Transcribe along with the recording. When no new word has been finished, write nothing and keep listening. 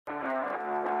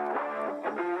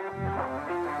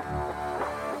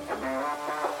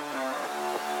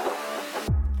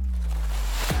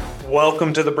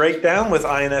Welcome to the Breakdown with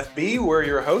INFB. We're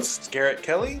your hosts, Garrett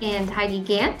Kelly and Heidi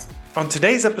Gant. On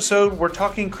today's episode, we're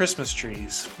talking Christmas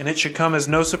trees, and it should come as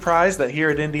no surprise that here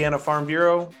at Indiana Farm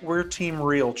Bureau, we're Team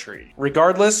Realtree.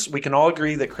 Regardless, we can all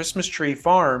agree that Christmas tree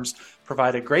farms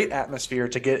provide a great atmosphere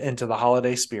to get into the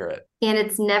holiday spirit. And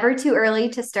it's never too early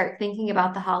to start thinking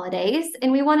about the holidays,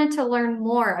 and we wanted to learn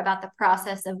more about the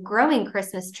process of growing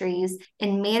Christmas trees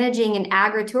and managing an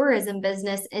agritourism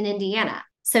business in Indiana.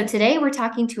 So today we're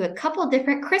talking to a couple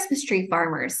different Christmas tree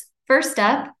farmers. First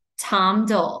up, Tom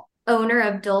Dole, owner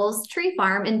of Dole's Tree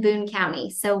Farm in Boone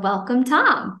County. So welcome,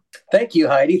 Tom. Thank you,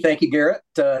 Heidi. Thank you, Garrett.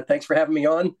 Thanks for having me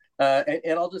on.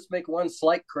 And I'll just make one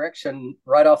slight correction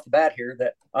right off the bat here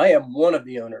that I am one of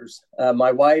the owners.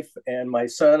 My wife and my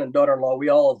son and daughter-in-law,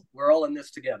 we're all in this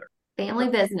together. Family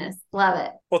business. Love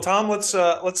it. Well, Tom, let's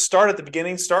start at the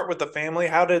beginning. Start with the family.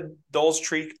 How did Dole's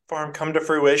Tree Farm come to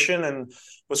fruition? And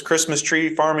was Christmas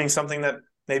tree farming something that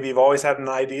maybe you've always had an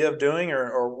idea of doing,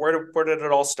 or where did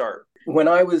it all start? When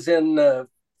I was in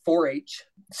 4-H,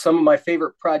 some of my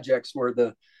favorite projects were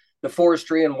the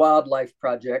forestry and wildlife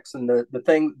projects and the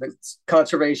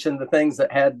conservation, the things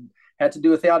that had to do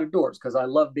with the outdoors, because I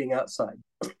love being outside.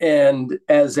 And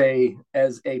as a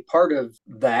part of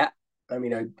that, I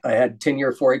mean, I had a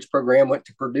 10-year 4-H program, went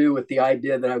to Purdue with the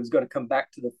idea that I was going to come back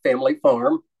to the family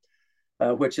farm,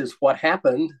 which is what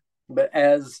happened. But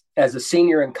as a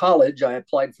senior in college, I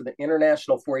applied for the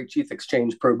International 4-H Youth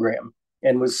Exchange Program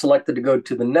and was selected to go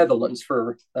to the Netherlands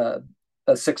for a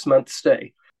 6-month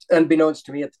stay. Unbeknownst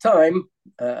to me at the time,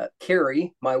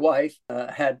 Carrie, my wife,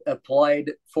 had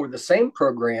applied for the same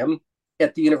program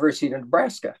at the University of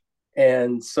Nebraska.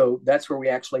 And so that's where we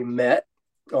actually met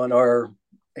on our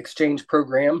exchange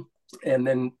program. And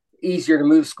then easier to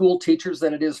move school teachers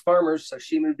than it is farmers. So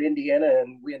she moved to Indiana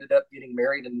and we ended up getting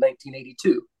married in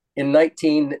 1982. In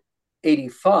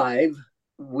 1985,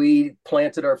 we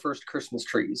planted our first Christmas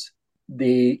trees.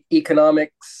 The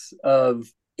economics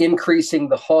of increasing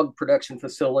the hog production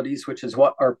facilities, which is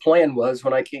what our plan was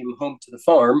when I came home to the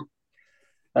farm,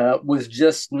 was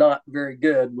just not very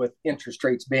good with interest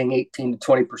rates being 18 to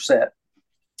 20%.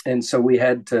 And so we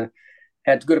had to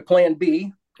go to plan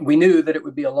B. We knew that it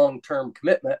would be a long-term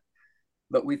commitment,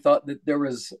 but we thought that there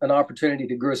was an opportunity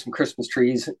to grow some Christmas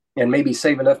trees and maybe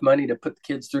save enough money to put the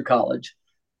kids through college.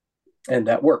 And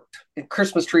that worked. And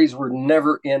Christmas trees were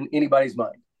never in anybody's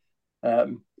mind.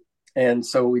 And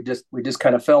so we just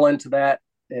kind of fell into that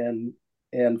and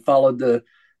followed the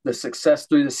success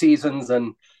through the seasons.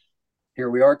 And here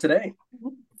we are today.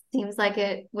 Seems like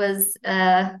it was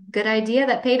a good idea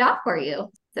that paid off for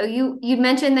you. So you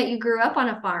mentioned that you grew up on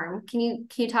a farm. Can you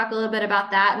talk a little bit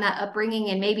about that and that upbringing?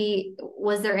 And maybe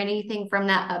was there anything from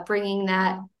that upbringing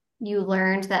that you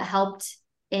learned that helped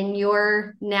in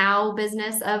your now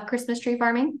business of Christmas tree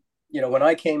farming? You know, when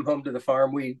I came home to the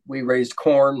farm, we raised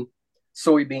corn,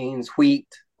 soybeans, wheat,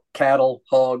 cattle,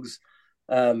 hogs.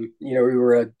 We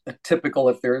were a typical,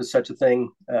 if there is such a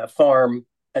thing, farm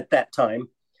at that time.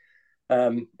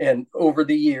 And over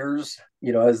the years,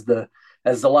 as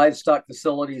the livestock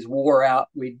facilities wore out,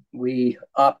 we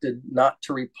opted not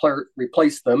to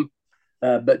replace them,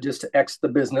 but just to exit the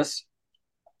business.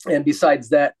 And besides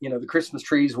that, the Christmas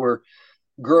trees were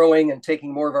growing and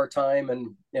taking more of our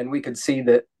time, and we could see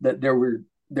that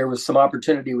there was some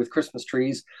opportunity with Christmas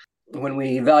trees. When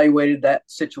we evaluated that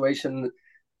situation,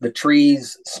 the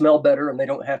trees smell better and they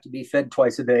don't have to be fed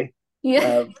twice a day.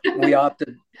 Yeah. We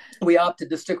opted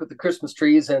to stick with the Christmas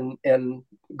trees and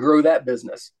grow that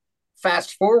business.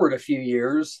 Fast forward a few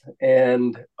years,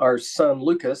 and our son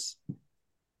Lucas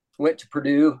went to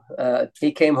Purdue.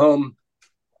 He came home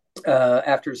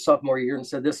after his sophomore year and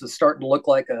said, "This is starting to look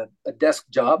like a desk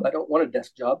job. I don't want a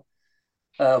desk job.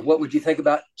 What would you think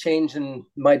about changing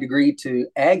my degree to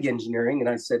ag engineering?" And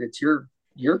I said, "It's your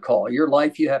call, your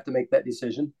life. You have to make that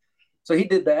decision." So he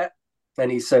did that.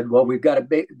 And he said, "Well, we've got a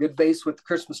good base with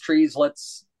Christmas trees.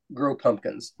 Let's grow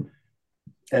pumpkins."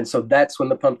 And so that's when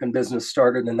the pumpkin business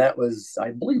started. And that was,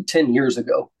 I believe, 10 years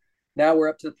ago. Now we're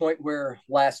up to the point where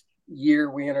last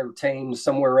year we entertained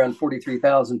somewhere around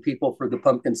 43,000 people for the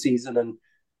pumpkin season.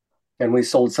 And we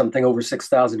sold something over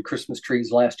 6,000 Christmas trees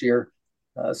last year.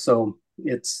 So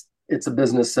it's a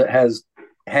business that has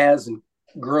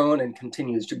grown and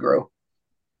continues to grow.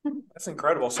 That's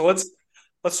incredible. So let's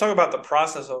talk about the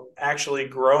process of actually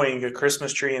growing a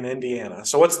Christmas tree in Indiana.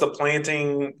 So what's the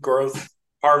planting, growth,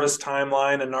 harvest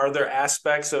timeline? And are there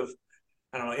aspects of,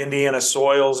 I don't know, Indiana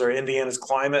soils or Indiana's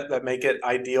climate that make it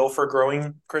ideal for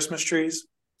growing Christmas trees?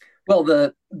 Well,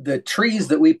 the trees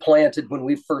that we planted when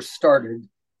we first started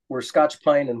were Scotch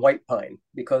pine and white pine,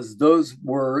 because those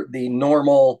were the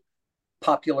normal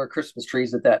popular Christmas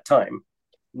trees at that time.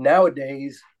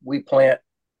 Nowadays, we plant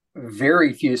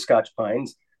very few Scotch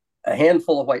pines, a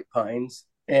handful of white pines,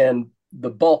 and the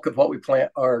bulk of what we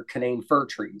plant are Canaan fir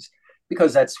trees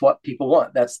because that's what people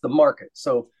want. That's the market.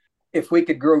 So if we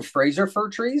could grow Fraser fir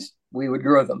trees, we would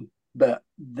grow them, but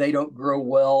they don't grow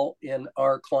well in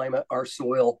our climate, our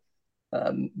soil.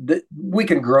 We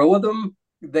can grow them.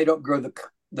 They don't grow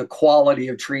the quality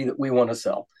of tree that we want to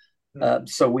sell.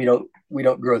 So we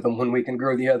don't grow them when we can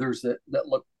grow the others that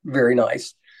look very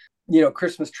nice.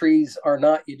 Christmas trees are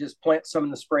not, you just plant some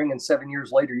in the spring and 7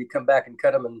 years later you come back and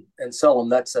cut them and sell them.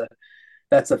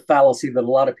 That's a fallacy that a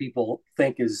lot of people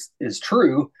think is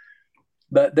true,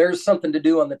 but there's something to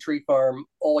do on the tree farm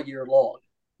all year long.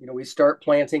 We start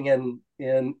planting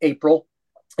in April,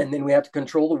 and then we have to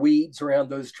control the weeds around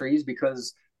those trees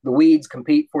because the weeds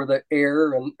compete for the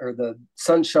air or the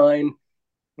sunshine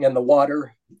and the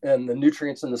water and the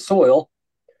nutrients in the soil.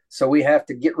 So we have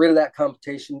to get rid of that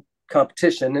competition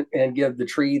and give the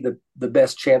tree the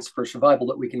best chance for survival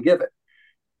that we can give it.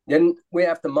 Then we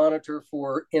have to monitor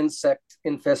for insect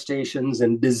infestations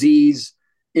and disease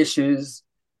issues.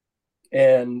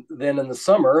 And then in the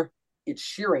summer, it's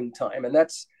shearing time. And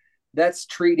that's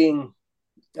treating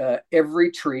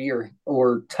every tree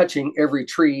or touching every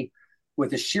tree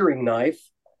with a shearing knife.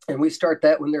 And we start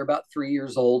that when they're about 3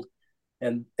 years old.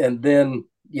 And then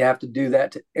you have to do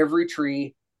that to every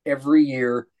tree every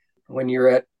year. When you're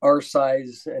at our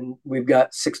size, and we've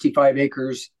got 65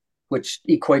 acres, which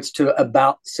equates to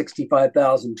about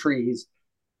 65,000 trees.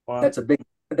 Wow. That's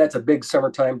a big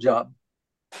summertime job.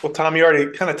 Well, Tom, you already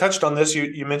kind of touched on this.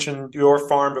 You mentioned your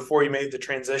farm before you made the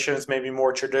transition. It's maybe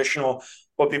more traditional,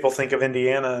 what people think of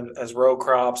Indiana as row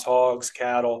crops, hogs,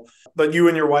 cattle. But you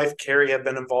and your wife, Carrie, have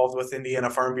been involved with Indiana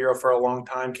Farm Bureau for a long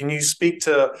time. Can you speak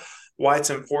to why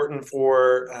it's important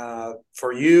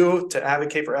for you to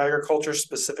advocate for agriculture,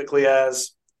 specifically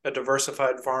as a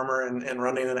diversified farmer and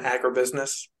running an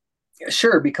agribusiness?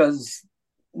 Sure, because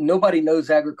nobody knows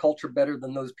agriculture better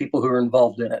than those people who are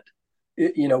involved in it.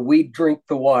 We drink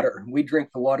the water. We drink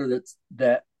the water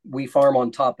that we farm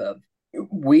on top of.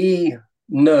 We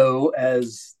know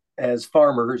as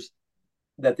farmers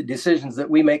that the decisions that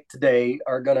we make today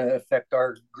are going to affect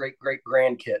our great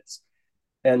grandkids.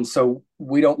 And so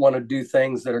we don't want to do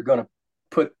things that are going to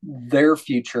put their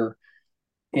future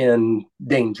in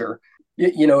danger.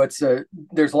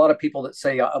 There's a lot of people that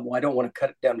say, well, I don't want to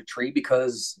cut it down a tree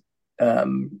because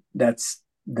that's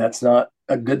not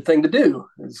a good thing to do,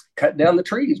 is cut down the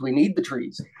trees. We need the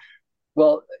trees.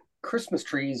 Well, Christmas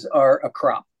trees are a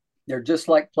crop. They're just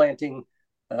like planting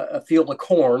a field of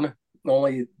corn,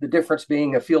 only the difference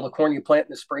being a field of corn you plant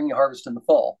in the spring, you harvest in the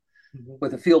fall. Mm-hmm.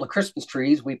 With a field of Christmas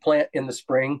trees, we plant in the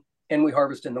spring and we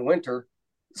harvest in the winter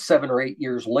 7 or 8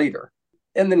 years later.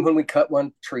 And then when we cut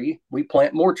one tree, we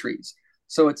plant more trees.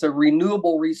 So it's a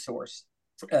renewable resource.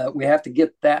 We have to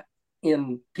get that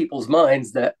in people's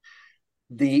minds that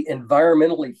the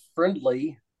environmentally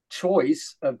friendly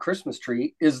choice of Christmas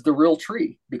tree is the real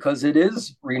tree because it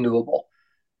is renewable.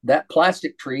 That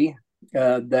plastic tree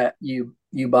that you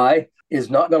buy is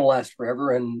not going to last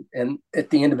forever. And at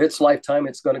the end of its lifetime,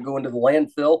 it's going to go into the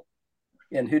landfill.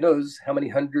 And who knows how many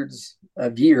hundreds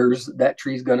of years that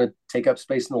tree is going to take up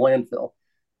space in the landfill.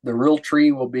 The real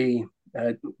tree will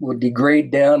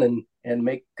degrade down and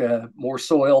make more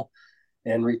soil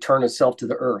and return itself to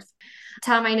the earth.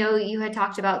 Tom, I know you had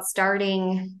talked about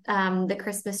starting the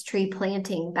Christmas tree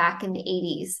planting back in the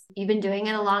 80s. You've been doing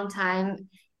it a long time.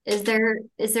 Is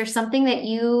there something that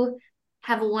you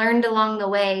have learned along the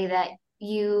way that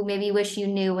you maybe wish you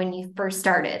knew when you first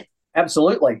started?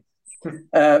 Absolutely.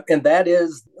 And that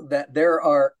is that there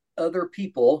are other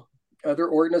people, other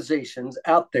organizations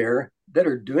out there that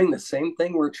are doing the same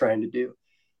thing we're trying to do.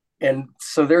 And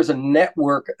so there's a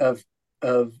network of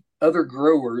other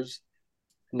growers,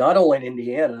 not only in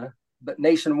Indiana, but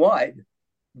nationwide,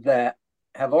 that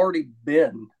have already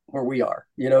been where we are,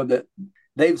 that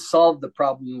they've solved the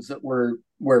problems that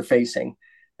we're facing.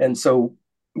 And so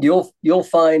you'll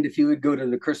find, if you would go to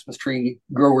the Christmas tree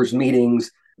growers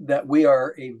meetings, that we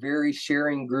are a very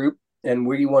sharing group and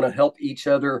we want to help each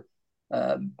other.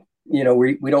 We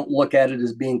don't look at it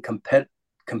as being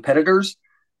competitors.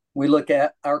 We look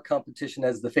at our competition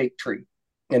as the fake tree,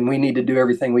 and we need to do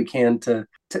everything we can to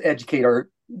educate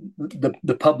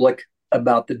the public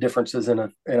about the differences in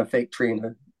a fake tree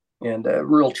and a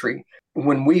real tree.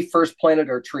 When we first planted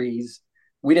our trees,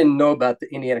 we didn't know about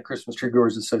the Indiana Christmas Tree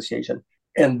Growers Association.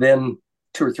 And then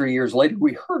 2 or 3 years later,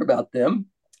 we heard about them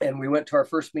and we went to our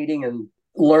first meeting and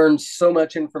learned so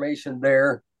much information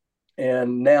there.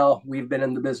 And now we've been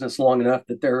in the business long enough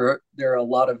that there are a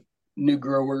lot of new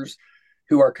growers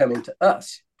who are coming to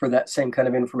us for that same kind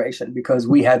of information because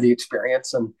we had the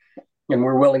experience and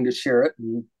we're willing to share it.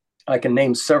 And I can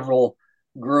name several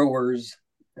growers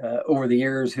over the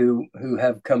years who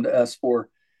have come to us for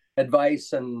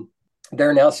advice, and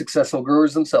they're now successful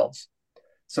growers themselves.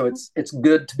 So it's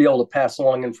good to be able to pass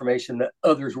along information that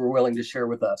others were willing to share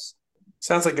with us.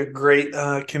 Sounds like a great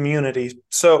community.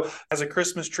 So as a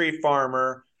Christmas tree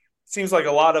farmer, it seems like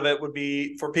a lot of it would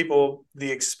be for people,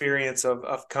 the experience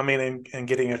of coming and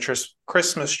getting a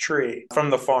Christmas tree from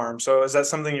the farm. So is that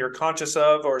something you're conscious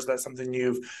of, or is that something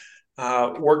you've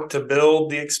worked to build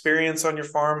the experience on your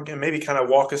farm? And maybe kind of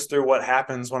walk us through what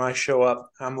happens when I show up,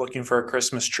 I'm looking for a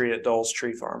Christmas tree at Dole's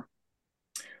Tree Farm.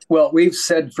 Well, we've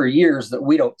said for years that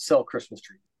we don't sell Christmas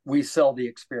trees. We sell the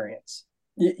experience.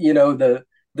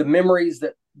 The memories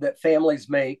that families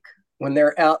make when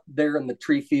they're out there in the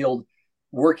tree field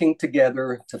working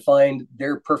together to find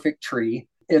their perfect tree.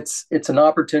 It's an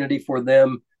opportunity for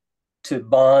them to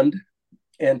bond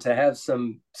and to have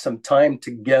some time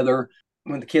together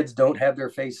when the kids don't have their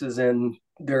faces in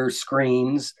their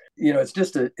screens. It's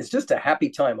just a happy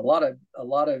time. A lot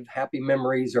of happy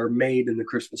memories are made in the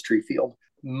Christmas tree field.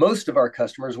 Most of our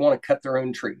customers want to cut their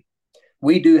own tree.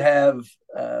 We do have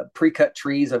pre-cut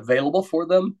trees available for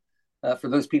them, for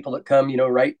those people that come,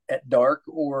 right at dark,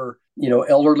 or,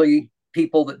 elderly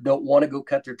people that don't want to go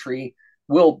cut their tree.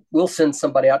 We'll send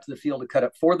somebody out to the field to cut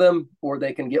it for them, or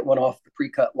they can get one off the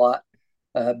pre-cut lot.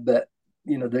 But,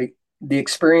 the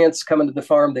experience coming to the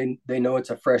farm, they know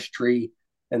it's a fresh tree,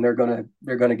 and they're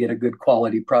gonna get a good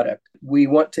quality product. We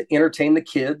want to entertain the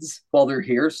kids while they're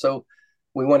here, so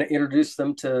we want to introduce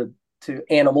them to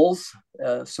animals.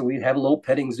 So we have a little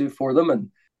petting zoo for them. And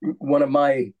one of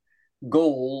my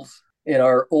goals in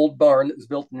our old barn that was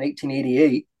built in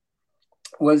 1888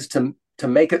 was to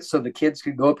make it so the kids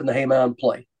could go up in the haymow and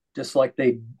play, just like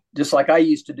I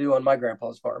used to do on my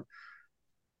grandpa's farm.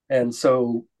 And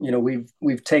so,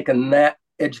 we've taken that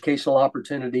educational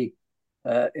opportunity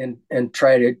and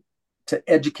try to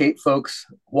educate folks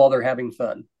while they're having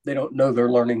fun. They don't know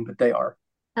they're learning, but they are.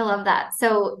 I love that.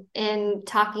 So in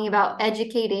talking about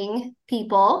educating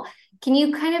people, can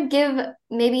you kind of give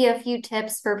maybe a few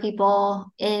tips for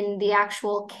people in the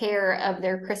actual care of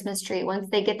their Christmas tree once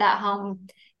they get that home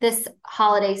this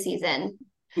holiday season?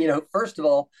 First of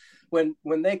all,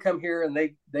 when they come here and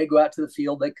they go out to the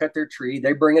field, they cut their tree,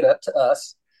 they bring it up to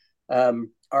us.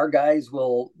 Our guys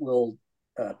will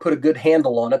put a good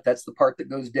handle on it. That's the part that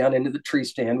goes down into the tree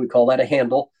stand. We call that a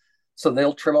handle. So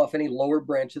they'll trim off any lower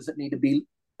branches that need to be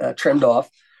trimmed off.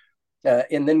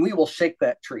 And then we will shake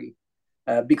that tree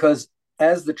because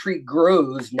as the tree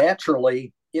grows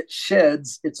naturally, it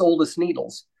sheds its oldest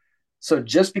needles. So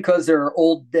just because there are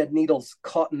old dead needles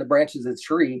caught in the branches of the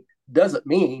tree doesn't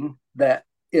mean that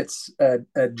it's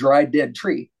a dry, dead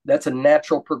tree. That's a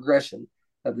natural progression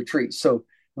of the tree. So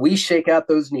we shake out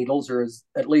those needles, or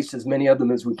at least as many of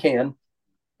them as we can.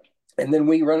 And then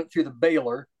we run it through the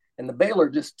baler. And the baler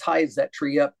just ties that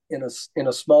tree up in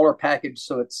a smaller package,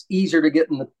 so it's easier to get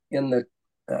in the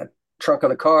trunk of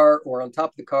the car, or on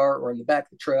top of the car, or in the back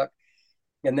of the truck.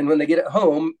 And then when they get it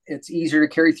home, it's easier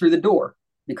to carry through the door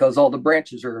because all the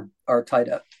branches are tied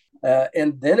up.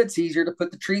 And then it's easier to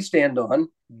put the tree stand on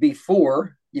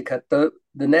before you cut the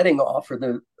netting off or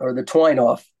the twine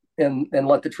off and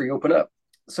let the tree open up.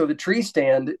 So the tree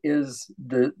stand is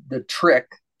the trick.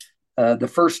 The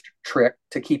first trick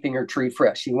to keeping your tree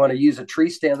fresh. You want to use a tree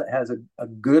stand that has a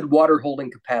good water holding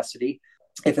capacity.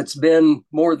 If it's been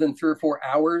more than 3 or 4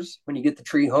 hours when you get the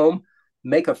tree home,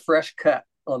 make a fresh cut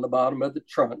on the bottom of the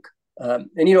trunk. And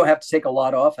you don't have to take a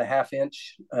lot off. A 1/2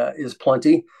 inch is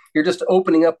plenty. You're just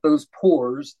opening up those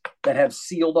pores that have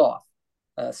sealed off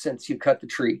since you cut the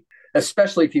tree.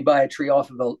 Especially if you buy a tree off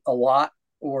of a lot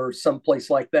or someplace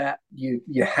like that, you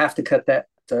have to cut that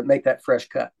to make that fresh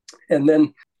cut. And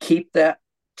then keep that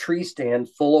tree stand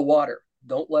full of water.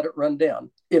 Don't let it run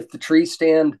down. If the tree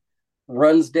stand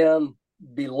runs down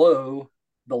below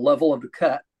the level of the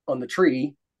cut on the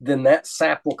tree, then that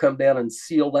sap will come down and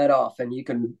seal that off. And you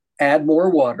can add more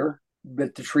water,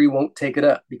 but the tree won't take it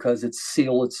up because it's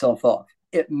sealed itself off.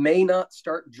 It may not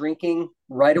start drinking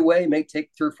right away. It may take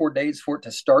 3 or 4 days for it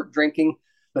to start drinking,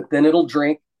 but then it'll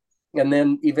drink. And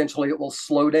then eventually it will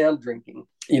slow down drinking,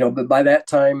 but by that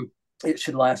time it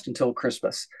should last until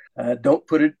Christmas. Don't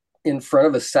put it in front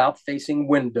of a south facing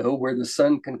window where the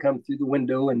sun can come through the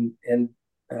window and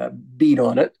beat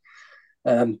on it.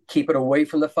 Keep it away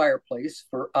from the fireplace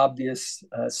for obvious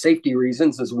safety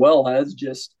reasons, as well as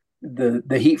just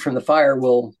the heat from the fire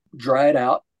will dry it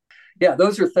out. Yeah,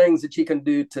 those are things that you can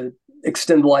do to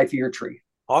extend the life of your tree.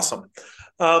 Awesome.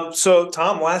 So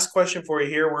Tom, last question for you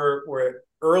here. We're at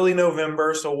early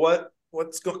November. So what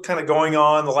kind of going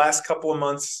on the last couple of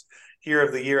months here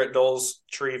of the year at Dole's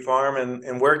Tree Farm,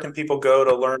 and where can people go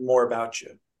to learn more about you?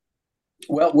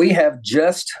 Well, we have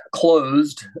just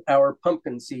closed our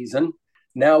pumpkin season.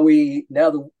 Now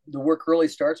the work really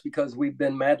starts because we've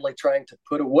been madly trying to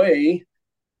put away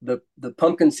the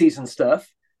pumpkin season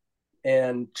stuff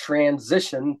and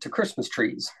transition to Christmas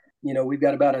trees. We've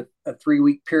got about a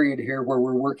 3-week period here where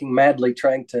we're working madly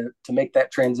trying to make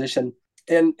that transition.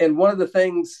 And one of the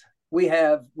things we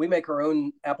make our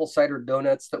own apple cider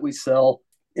donuts that we sell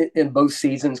in both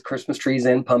seasons, Christmas trees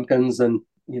and pumpkins. And,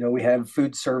 we have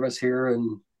food service here,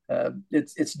 and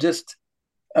it's just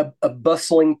a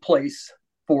bustling place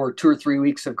for 2 or 3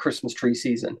 weeks of Christmas tree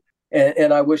season.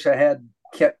 And I wish I had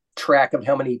kept track of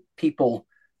how many people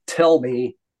tell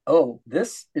me, oh,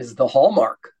 this is the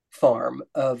hallmark farm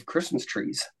of Christmas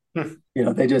trees.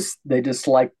 They just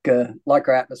like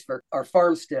our atmosphere. Our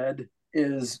farmstead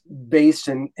is based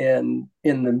in the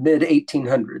mid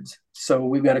 1800s. So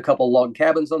we've got a couple log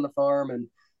cabins on the farm and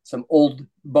some old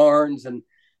barns. And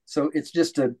so it's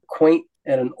just a quaint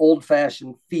and an old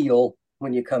fashioned feel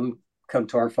when you come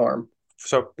to our farm.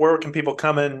 So where can people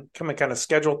come and kind of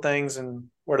schedule things, and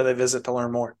where do they visit to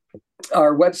learn more?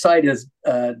 Our website is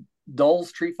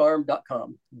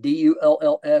dullstreefarm.com,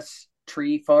 DULLS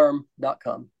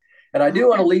treefarm.com. And I do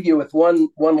want to leave you with one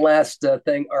last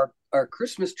thing. Our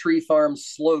Christmas Tree Farm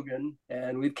slogan,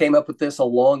 and we came up with this a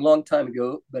long time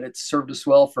ago, but it's served us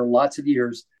well for lots of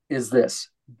years, is this: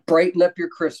 brighten up your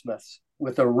Christmas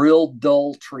with a real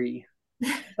dull tree.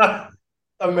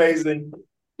 Amazing.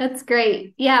 That's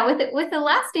great. Yeah, with a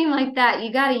last name like that,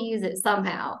 you got to use it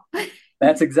somehow.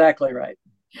 That's exactly right.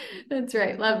 That's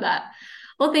right. Love that.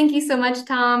 Well, thank you so much,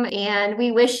 Tom. And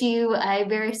we wish you a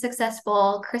very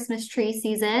successful Christmas tree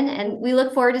season. And we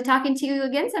look forward to talking to you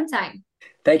again sometime.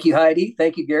 Thank you, Heidi.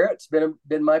 Thank you, Garrett. It's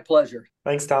been my pleasure.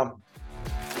 Thanks, Tom.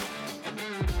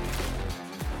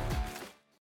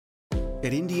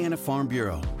 At Indiana Farm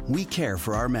Bureau, we care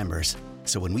for our members.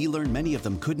 So when we learned many of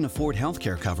them couldn't afford health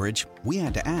care coverage, we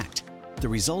had to act. The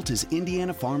result is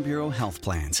Indiana Farm Bureau Health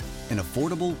Plans, an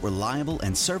affordable, reliable,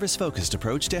 and service-focused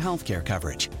approach to health care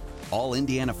coverage. All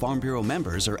Indiana Farm Bureau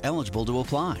members are eligible to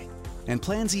apply. And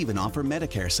plans even offer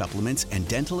Medicare supplements and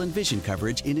dental and vision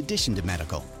coverage in addition to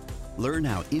medical. Learn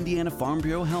how Indiana Farm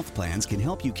Bureau Health Plans can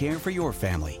help you care for your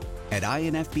family at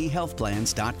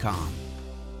infbhealthplans.com.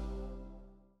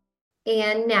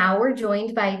 And now we're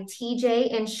joined by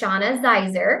TJ and Shauna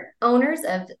Zeiser, owners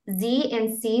of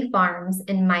Z&C Farms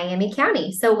in Miami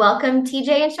County. So welcome, TJ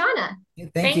and Shauna.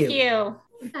 Thank you.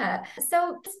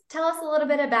 So just tell us a little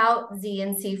bit about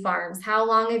Z&C Farms. How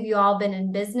long have you all been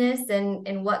in business,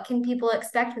 and what can people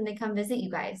expect when they come visit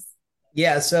you guys?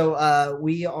 Yeah, so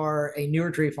we are a newer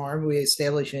tree farm. We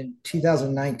established in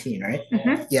 2019, right?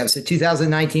 Mm-hmm. Yeah, so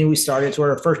 2019 we started. So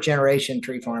we're a first generation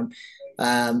tree farm.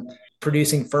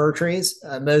 Producing fir trees,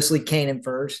 mostly Canaan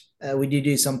firs. We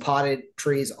do some potted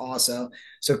trees also.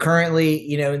 So currently,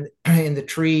 in the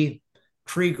tree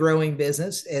growing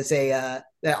business, is that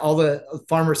all the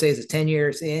farmers say is a 10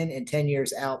 years in and 10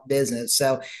 years out business.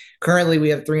 So currently we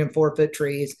have 3 and 4 foot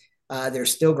trees. They're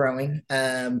still growing.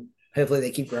 Hopefully they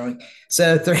keep growing.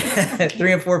 So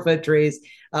 3 and 4 foot trees.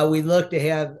 We look to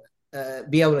have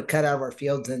be able to cut out of our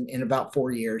fields in about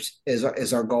 4 years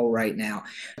is our goal right now.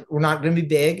 We're not going to be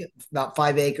big. About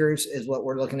 5 acres is what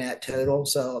we're looking at total.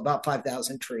 So about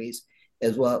 5,000 trees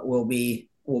is what we'll be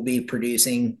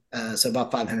producing. So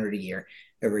about 500 a year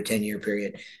over a 10-year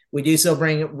period. We do still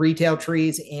bring retail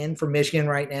trees in from Michigan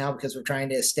right now because we're trying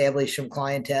to establish some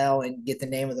clientele and get the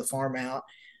name of the farm out.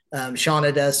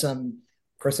 Shauna does some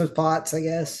Christmas pots, I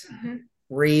guess. Mm-hmm.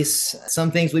 Wreaths,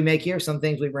 some things we make here, some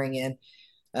things we bring in.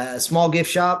 Small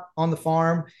gift shop on the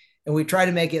farm, and we try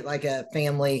to make it like a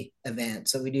family event.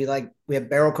 So we have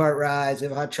barrel cart rides, we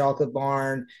have a hot chocolate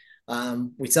barn.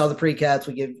 We sell the pre-cuts,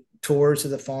 we give tours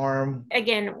of the farm.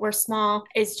 Again, we're small.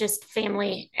 It's just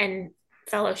family and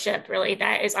fellowship, really.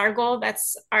 That is our goal.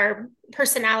 That's our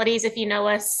personalities. If you know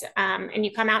us and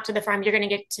you come out to the farm, you're going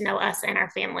to get to know us and our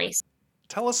families.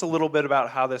 Tell us a little bit about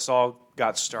how this all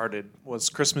got started. Was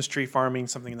Christmas tree farming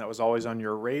something that was always on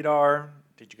your radar?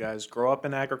 Did you guys grow up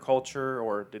in agriculture,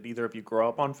 or did either of you grow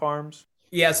up on farms?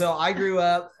 Yeah, so I grew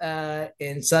up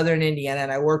in southern Indiana,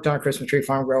 and I worked on a Christmas tree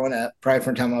farm growing up, probably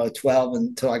from the time I was 12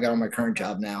 until I got on my current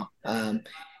job now.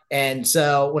 And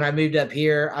so when I moved up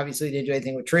here, obviously didn't do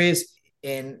anything with trees,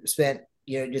 and spent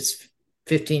just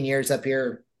 15 years up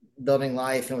here building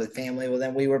life and with family. Well,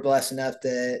 then we were blessed enough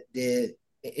to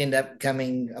end up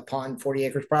coming upon 40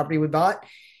 acres property we bought,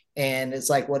 and it's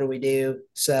like, what do we do?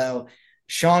 So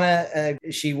Shauna,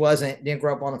 she didn't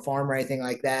grow up on a farm or anything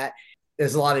like that.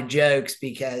 there's a lot of jokes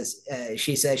because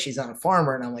she says she's not a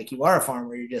farmer, and I'm like, you are a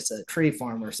farmer, you're just a tree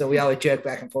farmer. So we always joke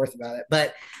back and forth about it.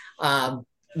 But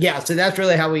yeah, so that's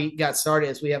really how we got started.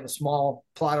 Is we have a small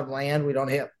plot of land. We don't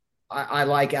have. I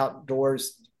like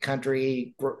outdoors,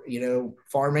 country,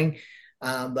 farming,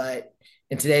 but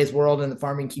in today's world in the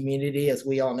farming community, as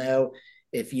we all know,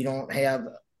 if you don't have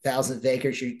thousands of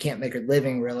acres, you can't make a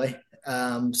living really.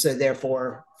 So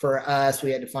therefore, for us,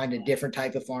 we had to find a different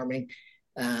type of farming,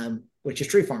 which is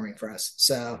tree farming for us.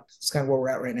 So it's kind of where we're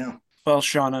at right now. Well,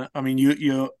 Shauna, I mean,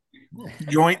 you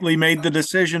jointly made the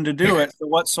decision to do it. So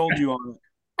what sold you on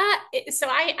it? So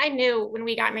I knew when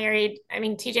we got married, I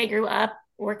mean, TJ grew up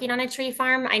working on a tree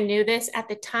farm. I knew this at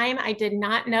the time. I did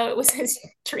not know it was his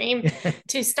dream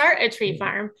to start a tree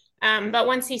farm. But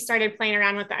once he started playing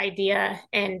around with the idea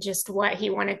and just what he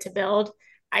wanted to build,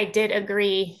 I did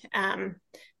agree.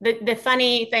 The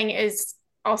funny thing is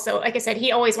also, like I said,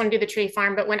 he always wanted to do the tree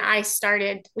farm. But when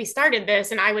we started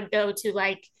this, and I would go to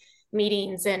like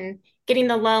meetings and getting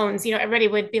the loans, everybody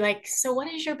would be like, so what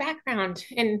is your background?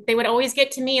 And they would always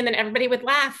get to me, and then everybody would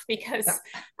laugh because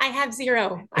I have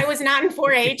zero. I was not in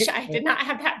 4-H. I did not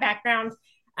have that background.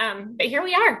 But here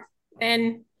we are,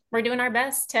 and we're doing our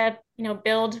best to,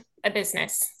 build a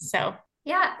business. So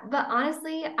yeah, but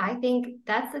honestly, I think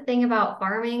that's the thing about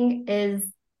farming is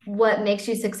what makes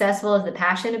you successful is the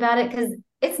passion about it, because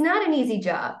it's not an easy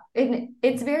job.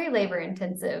 It's very labor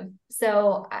intensive.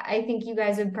 So I think you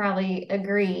guys would probably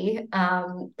agree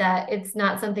that it's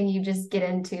not something you just get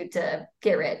into to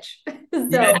get rich.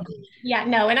 So yeah,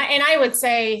 no. And I would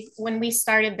say when we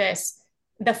started this,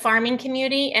 the farming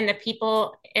community and the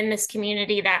people in this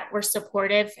community that were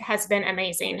supportive has been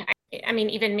amazing. I mean,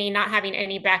 even me not having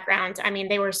any background, I mean,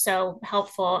 they were so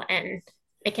helpful, and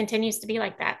it continues to be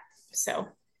like that. So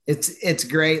it's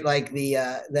great. Like the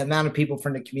amount of people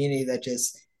from the community that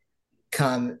just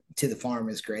come to the farm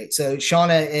is great. So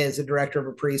Shauna is a director of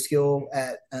a preschool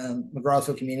at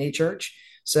McGrawsville Community Church.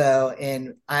 So,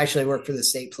 and I actually work for the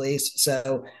state police.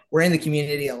 So we're in the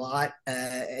community a lot.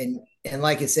 And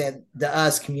like I said, the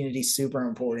us community is super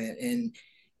important.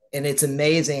 And it's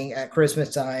amazing at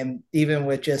Christmas time, even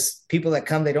with just people that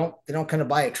come, they don't come to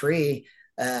buy a tree.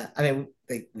 I mean,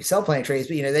 we sell plenty of trees,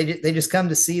 but they just come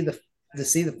to see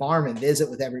the farm and visit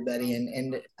with everybody.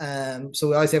 And so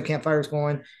we always have campfires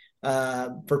going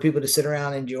for people to sit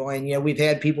around and enjoy. We've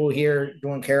had people here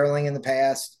doing caroling in the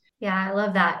past. Yeah, I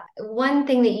love that. One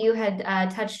thing that you had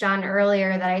touched on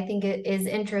earlier that I think is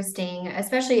interesting,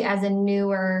 especially as a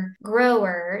newer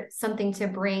grower, something to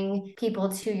bring people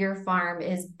to your farm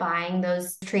is buying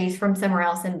those trees from somewhere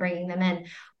else and bringing them in.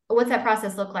 What's that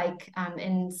process look like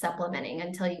in supplementing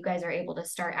until you guys are able to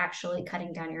start actually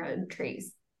cutting down your own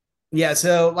trees? Yeah.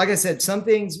 So like I said, some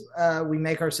things we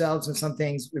make ourselves and some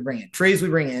things we bring in. Trees we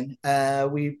bring in.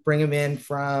 We bring them in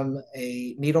from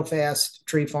a Needlefast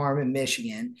tree farm in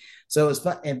Michigan. So it was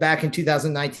and back in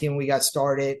 2019, we got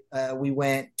started. We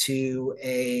went to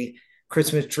a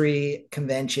Christmas tree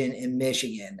convention in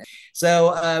Michigan.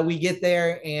 So we get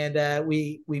there and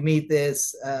we meet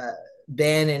this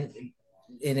Ben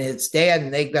and his dad,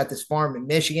 and they got this farm in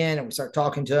Michigan, and we start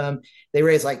talking to them. They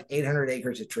raise like 800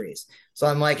 acres of trees. So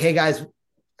I'm like, hey guys,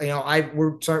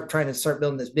 we're trying to start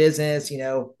building this business,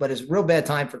 but it's a real bad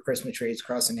time for Christmas trees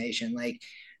across the nation. Like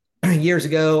years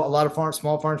ago, a lot of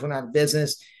small farms went out of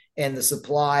business, and the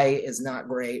supply is not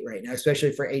great right now,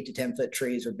 especially for 8 to 10 foot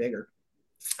trees or bigger.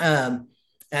 At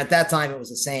that time, it was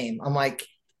the same. I'm like,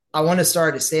 I want to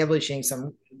start establishing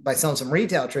by selling some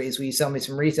retail trees. Will you sell me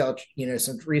some retail,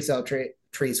 some resale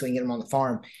trees so we can get them on the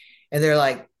farm? And they're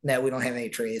like, no, we don't have any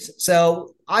trees.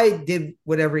 So I did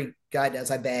what every guy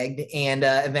does. I begged, and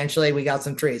eventually we got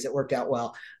some trees. It worked out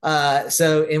well.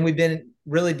 And we've been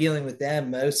really dealing with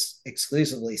them most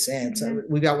exclusively since.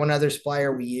 We got one other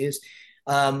supplier we use.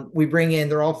 We bring in,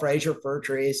 they're all Fraser fir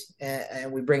trees,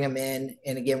 and we bring them in.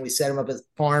 And again, we set them up as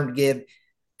a farm to give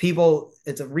people,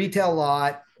 it's a retail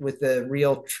lot with the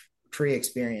real tree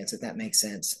experience, if that makes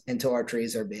sense, until our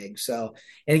trees are big. So,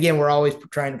 and again, we're always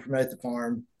trying to promote the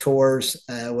farm, tours,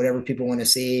 whatever people want to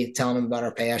see, telling them about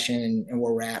our passion and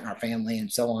where we're at and our family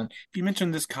and so on. You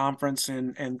mentioned this conference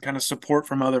and kind of support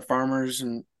from other farmers,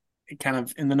 and kind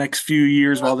of in the next few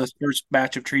years while this first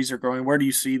batch of trees are growing, where do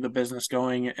you see the business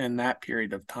going in that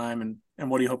period of time? And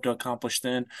what do you hope to accomplish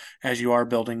then as you are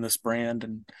building this brand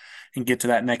and get to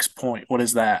that next point? What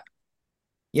is that?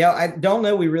 Yeah, I don't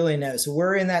know. We really know. So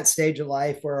we're in that stage of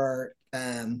life where,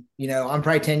 I'm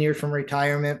probably 10 years from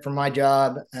retirement from my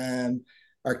job.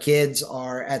 Our kids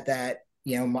are at that,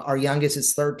 our youngest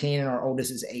is 13 and our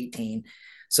oldest is 18.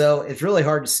 So it's really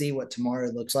hard to see what tomorrow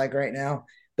looks like right now.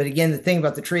 But again, the thing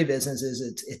about the tree business is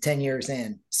it's 10 years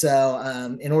in.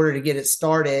 So in order to get it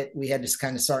started, we had to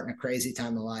kind of start in a crazy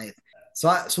time of life.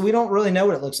 So we don't really know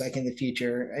what it looks like in the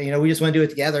future. We just want to do it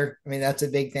together. I mean, that's a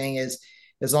big thing, is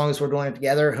as long as we're doing it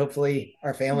together, hopefully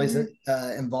our family's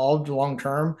involved long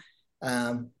term.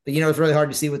 But it's really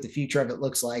hard to see what the future of it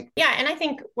looks like. Yeah. And I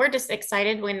think we're just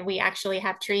excited when we actually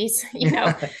have trees.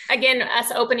 Again,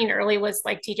 us opening early was,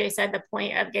 like TJ said, the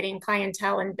point of getting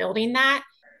clientele and building that.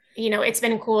 It's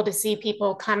been cool to see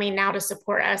people coming now to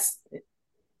support us,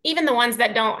 even the ones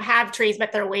that don't have trees,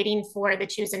 but they're waiting for the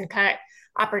choose and cut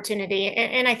opportunity.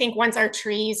 And I think once our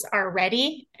trees are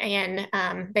ready and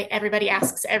everybody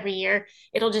asks every year,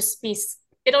 it'll just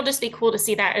be cool to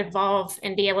see that evolve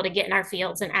and be able to get in our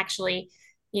fields and actually,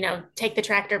 take the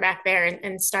tractor back there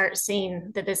and start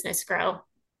seeing the business grow.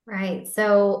 Right.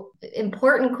 So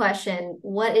important question.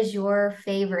 What is your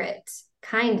favorite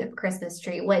kind of Christmas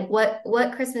tree? What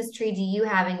Christmas tree do you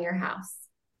have in your house?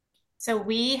 So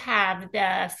we have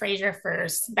the Fraser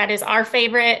firs. That is our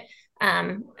favorite.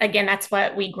 Again, that's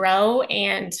what we grow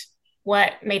and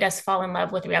what made us fall in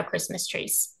love with real Christmas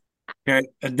trees. Okay.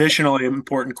 Additionally,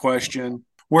 important question.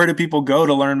 Where do people go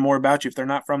to learn more about you? If they're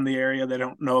not from the area, they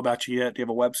don't know about you yet. Do you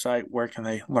have a website? Where can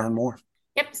they learn more?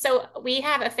 Yep. So we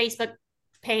have a Facebook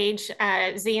page,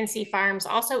 ZNC Farms,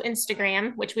 also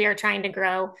Instagram, which we are trying to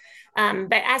grow.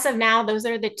 But as of now, those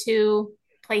are the two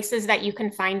places that you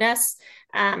can find us.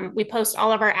 We post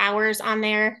all of our hours on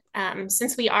there.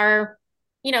 Since we are,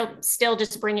 still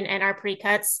just bringing in our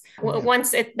pre-cuts.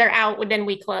 Once they're out, then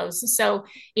we close. So,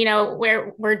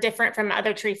 we're different from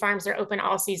other tree farms. They're open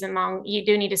all season long. You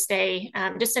do need to stay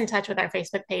just in touch with our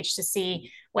Facebook page to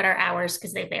see what our hours,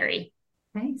 because they vary.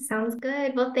 Okay, sounds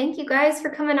good. Well, thank you guys for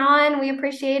coming on. We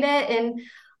appreciate it. And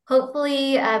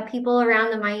hopefully people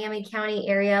around the Miami County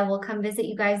area will come visit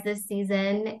you guys this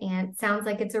season. And it sounds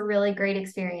like it's a really great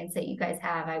experience that you guys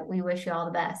have. We wish you all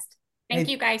the best. Thank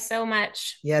you guys so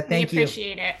much. Yeah, thank you. We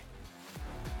appreciate it.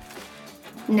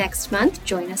 Next month,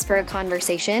 join us for a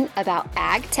conversation about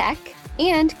ag tech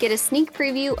and get a sneak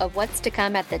preview of what's to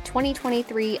come at the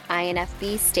 2023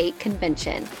 INFB State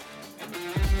Convention.